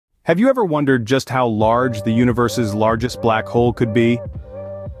Have you ever wondered just how large the universe's largest black hole could be?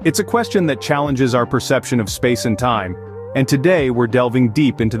 It's a question that challenges our perception of space and time, and today we're delving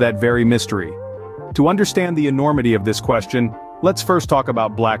deep into that very mystery. To understand the enormity of this question, let's first talk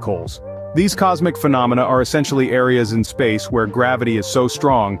about black holes. These cosmic phenomena are essentially areas in space where gravity is so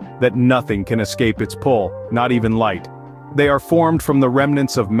strong that nothing can escape its pull, not even light. They are formed from the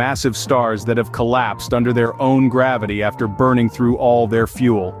remnants of massive stars that have collapsed under their own gravity after burning through all their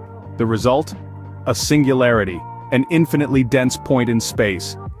fuel. The result? A singularity, an infinitely dense point in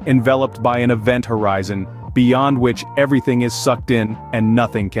space, enveloped by an event horizon, beyond which everything is sucked in and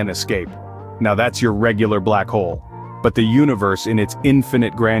nothing can escape. Now that's your regular black hole. But the universe in its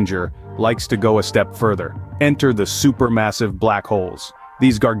infinite grandeur likes to go a step further. Enter the supermassive black holes.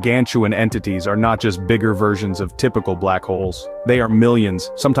 These gargantuan entities are not just bigger versions of typical black holes. They are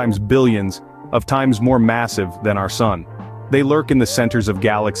millions, sometimes billions, of times more massive than our sun. They lurk in the centers of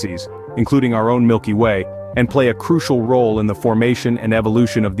galaxies, including our own Milky Way, and play a crucial role in the formation and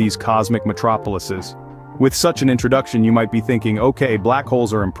evolution of these cosmic metropolises. With such an introduction, you might be thinking, okay, black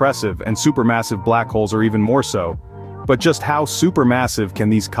holes are impressive and supermassive black holes are even more so. But just how supermassive can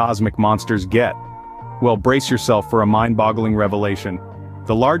these cosmic monsters get? Well, brace yourself for a mind-boggling revelation.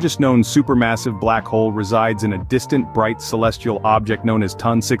 The largest known supermassive black hole resides in a distant bright celestial object known as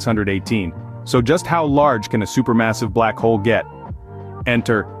TON 618. So just how large can a supermassive black hole get?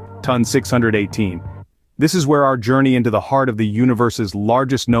 Enter TON 618. This is where our journey into the heart of the universe's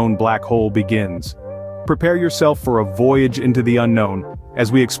largest known black hole begins. Prepare yourself for a voyage into the unknown,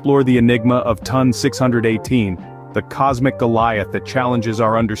 as we explore the enigma of TON 618, the cosmic Goliath that challenges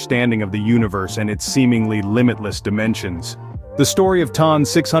our understanding of the universe and its seemingly limitless dimensions. The story of TON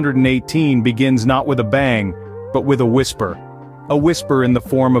 618 begins not with a bang, but with a whisper. A whisper in the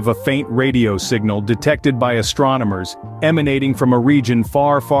form of a faint radio signal detected by astronomers, emanating from a region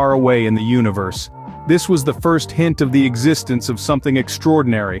far, far away in the universe. This was the first hint of the existence of something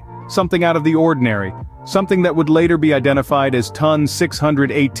extraordinary, something out of the ordinary, something that would later be identified as TON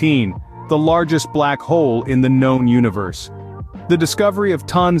 618, the largest black hole in the known universe. The discovery of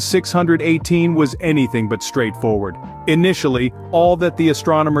TON 618 was anything but straightforward. Initially, all that the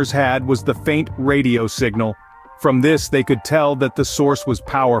astronomers had was the faint radio signal. From this they could tell that the source was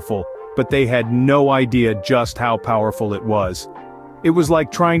powerful, but they had no idea just how powerful it was. It was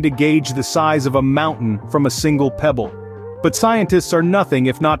like trying to gauge the size of a mountain from a single pebble. But scientists are nothing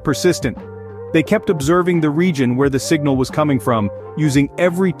if not persistent. They kept observing the region where the signal was coming from, using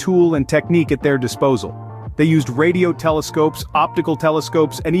every tool and technique at their disposal. They used radio telescopes, optical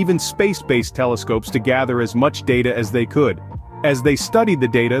telescopes, and even space-based telescopes to gather as much data as they could. As they studied the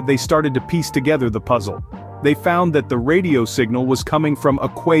data, they started to piece together the puzzle. They found that the radio signal was coming from a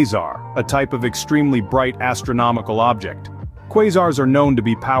quasar, a type of extremely bright astronomical object. Quasars are known to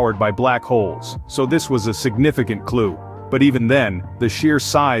be powered by black holes, so this was a significant clue. But even then, the sheer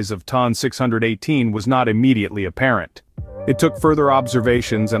size of TON 618 was not immediately apparent. It took further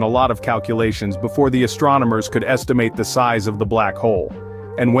observations and a lot of calculations before the astronomers could estimate the size of the black hole.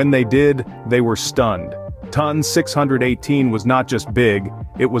 And when they did, they were stunned. TON 618 was not just big,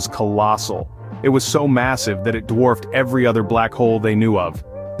 it was colossal. It was so massive that it dwarfed every other black hole they knew of.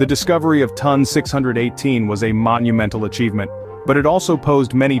 The discovery of TON 618 was a monumental achievement, but it also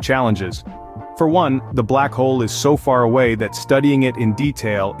posed many challenges. For one, the black hole is so far away that studying it in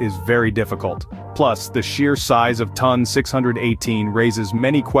detail is very difficult. Plus, the sheer size of TON 618 raises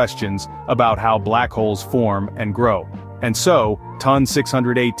many questions about how black holes form and grow. And so, TON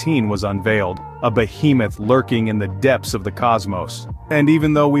 618 was unveiled, a behemoth lurking in the depths of the cosmos. And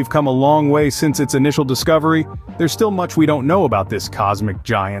even though we've come a long way since its initial discovery, there's still much we don't know about this cosmic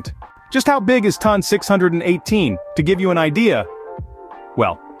giant. Just how big is TON 618, to give you an idea?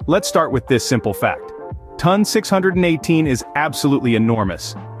 Well, let's start with this simple fact. TON 618 is absolutely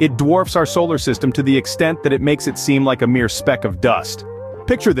enormous. It dwarfs our solar system to the extent that it makes it seem like a mere speck of dust.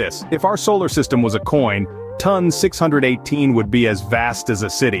 Picture this, if our solar system was a coin, TON 618 would be as vast as a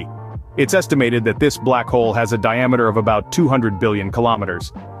city. It's estimated that this black hole has a diameter of about 200 billion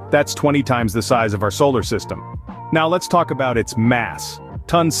kilometers. That's 20 times the size of our solar system. Now let's talk about its mass.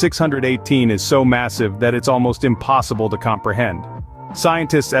 TON 618 is so massive that it's almost impossible to comprehend.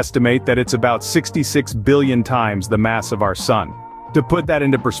 Scientists estimate that it's about 66 billion times the mass of our sun. To put that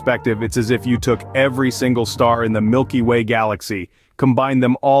into perspective, it's as if you took every single star in the Milky Way galaxy, combined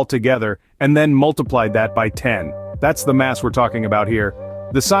them all together, and then multiplied that by 10. That's the mass we're talking about here.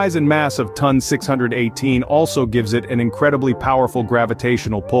 The size and mass of TON 618 also gives it an incredibly powerful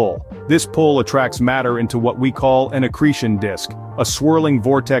gravitational pull. This pull attracts matter into what we call an accretion disk, a swirling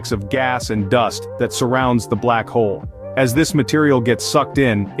vortex of gas and dust that surrounds the black hole. As this material gets sucked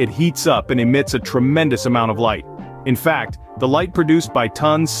in, it heats up and emits a tremendous amount of light. In fact, the light produced by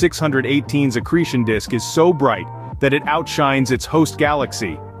TON 618's accretion disk is so bright that it outshines its host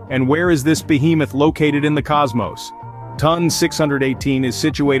galaxy. And where is this behemoth located in the cosmos? TON 618 is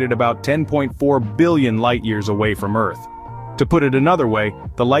situated about 10.4 billion light-years away from Earth. To put it another way,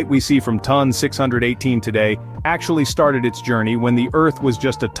 the light we see from TON 618 today actually started its journey when the Earth was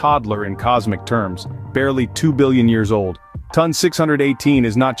just a toddler in cosmic terms, barely 2 billion years old. TON 618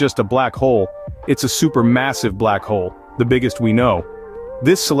 is not just a black hole, it's a supermassive black hole, the biggest we know.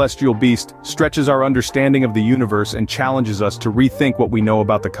 This celestial beast stretches our understanding of the universe and challenges us to rethink what we know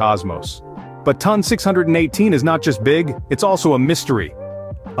about the cosmos. But TON 618 is not just big, it's also a mystery.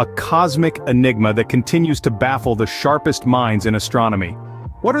 A cosmic enigma that continues to baffle the sharpest minds in astronomy.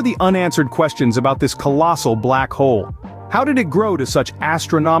 What are the unanswered questions about this colossal black hole? How did it grow to such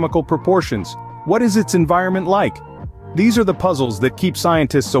astronomical proportions? What is its environment like? These are the puzzles that keep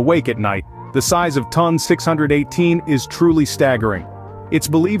scientists awake at night. The size of TON 618 is truly staggering. It's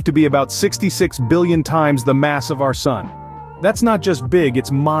believed to be about 66 billion times the mass of our sun. That's not just big,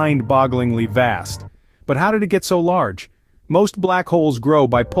 it's mind-bogglingly vast. But how did it get so large? Most black holes grow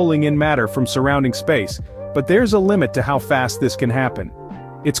by pulling in matter from surrounding space, but there's a limit to how fast this can happen.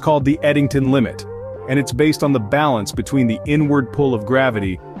 It's called the Eddington limit, and it's based on the balance between the inward pull of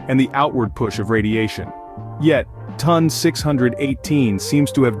gravity and the outward push of radiation. Yet, TON 618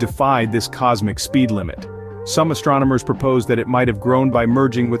 seems to have defied this cosmic speed limit. Some astronomers propose that it might have grown by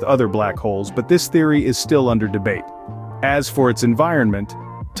merging with other black holes, but this theory is still under debate. As for its environment,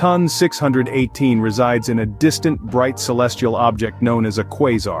 TON 618 resides in a distant bright celestial object known as a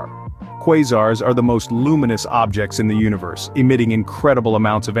quasar. Quasars are the most luminous objects in the universe, emitting incredible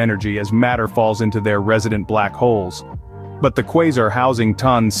amounts of energy as matter falls into their resident black holes. But the quasar housing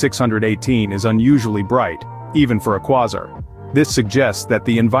TON 618 is unusually bright, even for a quasar. This suggests that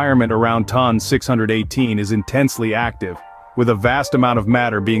the environment around TON 618 is intensely active, with a vast amount of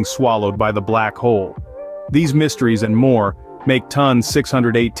matter being swallowed by the black hole. These mysteries and more make TON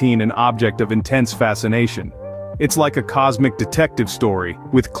 618 an object of intense fascination. It's like a cosmic detective story,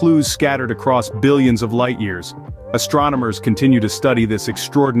 with clues scattered across billions of light-years. Astronomers continue to study this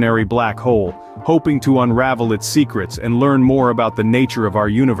extraordinary black hole, hoping to unravel its secrets and learn more about the nature of our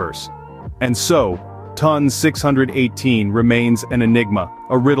universe. And so, TON 618 remains an enigma,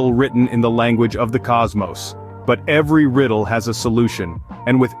 a riddle written in the language of the cosmos. But every riddle has a solution,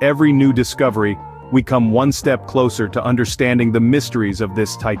 and with every new discovery, we come one step closer to understanding the mysteries of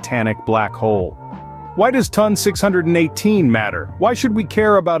this titanic black hole. Why does TON 618 matter? Why should we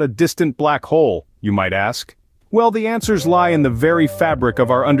care about a distant black hole, you might ask? Well, the answers lie in the very fabric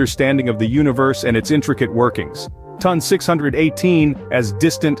of our understanding of the universe and its intricate workings. TON 618, as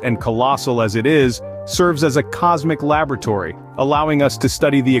distant and colossal as it is, serves as a cosmic laboratory, allowing us to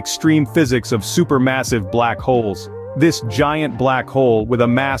study the extreme physics of supermassive black holes. This giant black hole, with a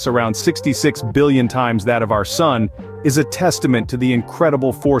mass around 66 billion times that of our sun, is a testament to the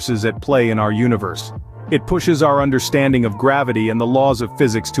incredible forces at play in our universe. It pushes our understanding of gravity and the laws of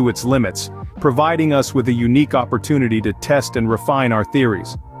physics to its limits, providing us with a unique opportunity to test and refine our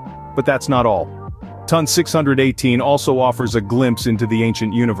theories. But that's not all. TON 618 also offers a glimpse into the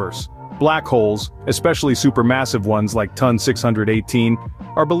ancient universe. Black holes, especially supermassive ones like TON 618,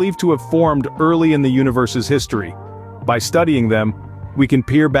 are believed to have formed early in the universe's history. By studying them, we can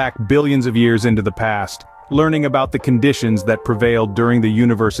peer back billions of years into the past, learning about the conditions that prevailed during the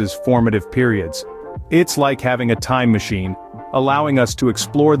universe's formative periods. It's like having a time machine, allowing us to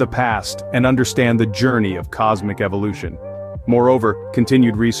explore the past and understand the journey of cosmic evolution. Moreover,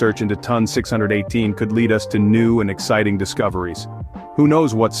 continued research into TON 618 could lead us to new and exciting discoveries. Who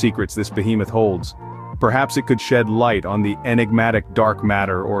knows what secrets this behemoth holds? Perhaps it could shed light on the enigmatic dark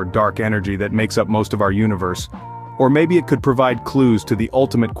matter or dark energy that makes up most of our universe. Or maybe it could provide clues to the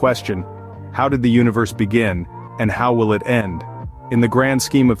ultimate question: how did the universe begin, and how will it end? In the grand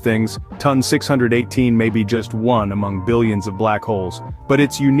scheme of things, TON 618 may be just one among billions of black holes, but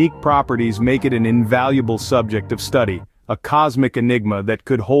its unique properties make it an invaluable subject of study, a cosmic enigma that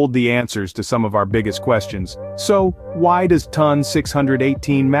could hold the answers to some of our biggest questions. So, why does TON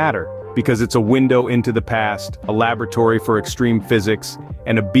 618 matter? Because it's a window into the past, a laboratory for extreme physics,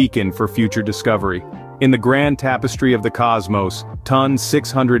 and a beacon for future discovery. In the grand tapestry of the cosmos, TON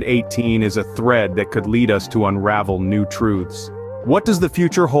 618 is a thread that could lead us to unravel new truths. What does the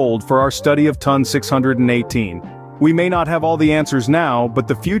future hold for our study of TON 618? We may not have all the answers now, but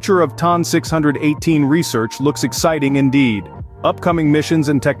the future of TON 618 research looks exciting indeed. Upcoming missions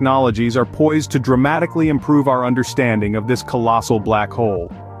and technologies are poised to dramatically improve our understanding of this colossal black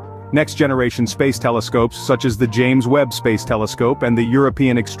hole. Next-generation space telescopes such as the James Webb Space Telescope and the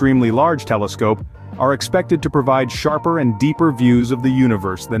European Extremely Large Telescope are expected to provide sharper and deeper views of the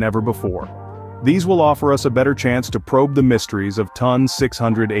universe than ever before. These will offer us a better chance to probe the mysteries of TON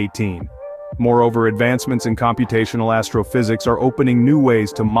 618. Moreover, advancements in computational astrophysics are opening new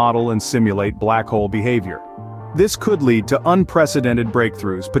ways to model and simulate black hole behavior. This could lead to unprecedented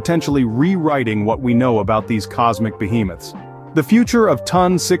breakthroughs, potentially rewriting what we know about these cosmic behemoths. The future of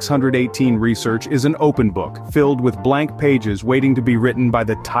TON 618 research is an open book, filled with blank pages waiting to be written by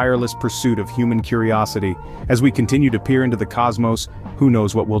the tireless pursuit of human curiosity. As we continue to peer into the cosmos, who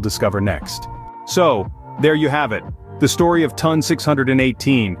knows what we'll discover next. So, there you have it. The story of TON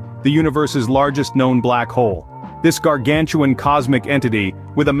 618, the universe's largest known black hole. This gargantuan cosmic entity,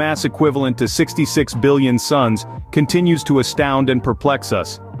 with a mass equivalent to 66 billion suns, continues to astound and perplex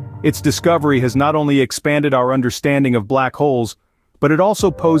us. Its discovery has not only expanded our understanding of black holes, but it also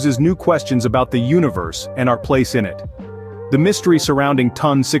poses new questions about the universe and our place in it. The mystery surrounding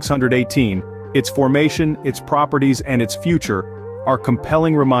TON 618, its formation, its properties, and its future, are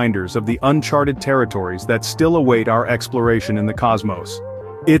compelling reminders of the uncharted territories that still await our exploration in the cosmos.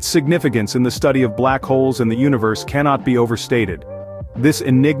 Its significance in the study of black holes and the universe cannot be overstated. This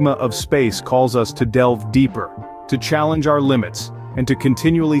enigma of space calls us to delve deeper, to challenge our limits, and to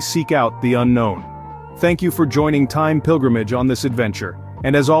continually seek out the unknown. Thank you for joining Time Pilgrimage on this adventure,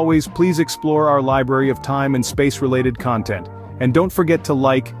 and as always, please explore our library of time and space-related content, and don't forget to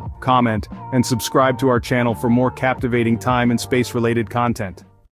like, comment, and subscribe to our channel for more captivating time and space-related content.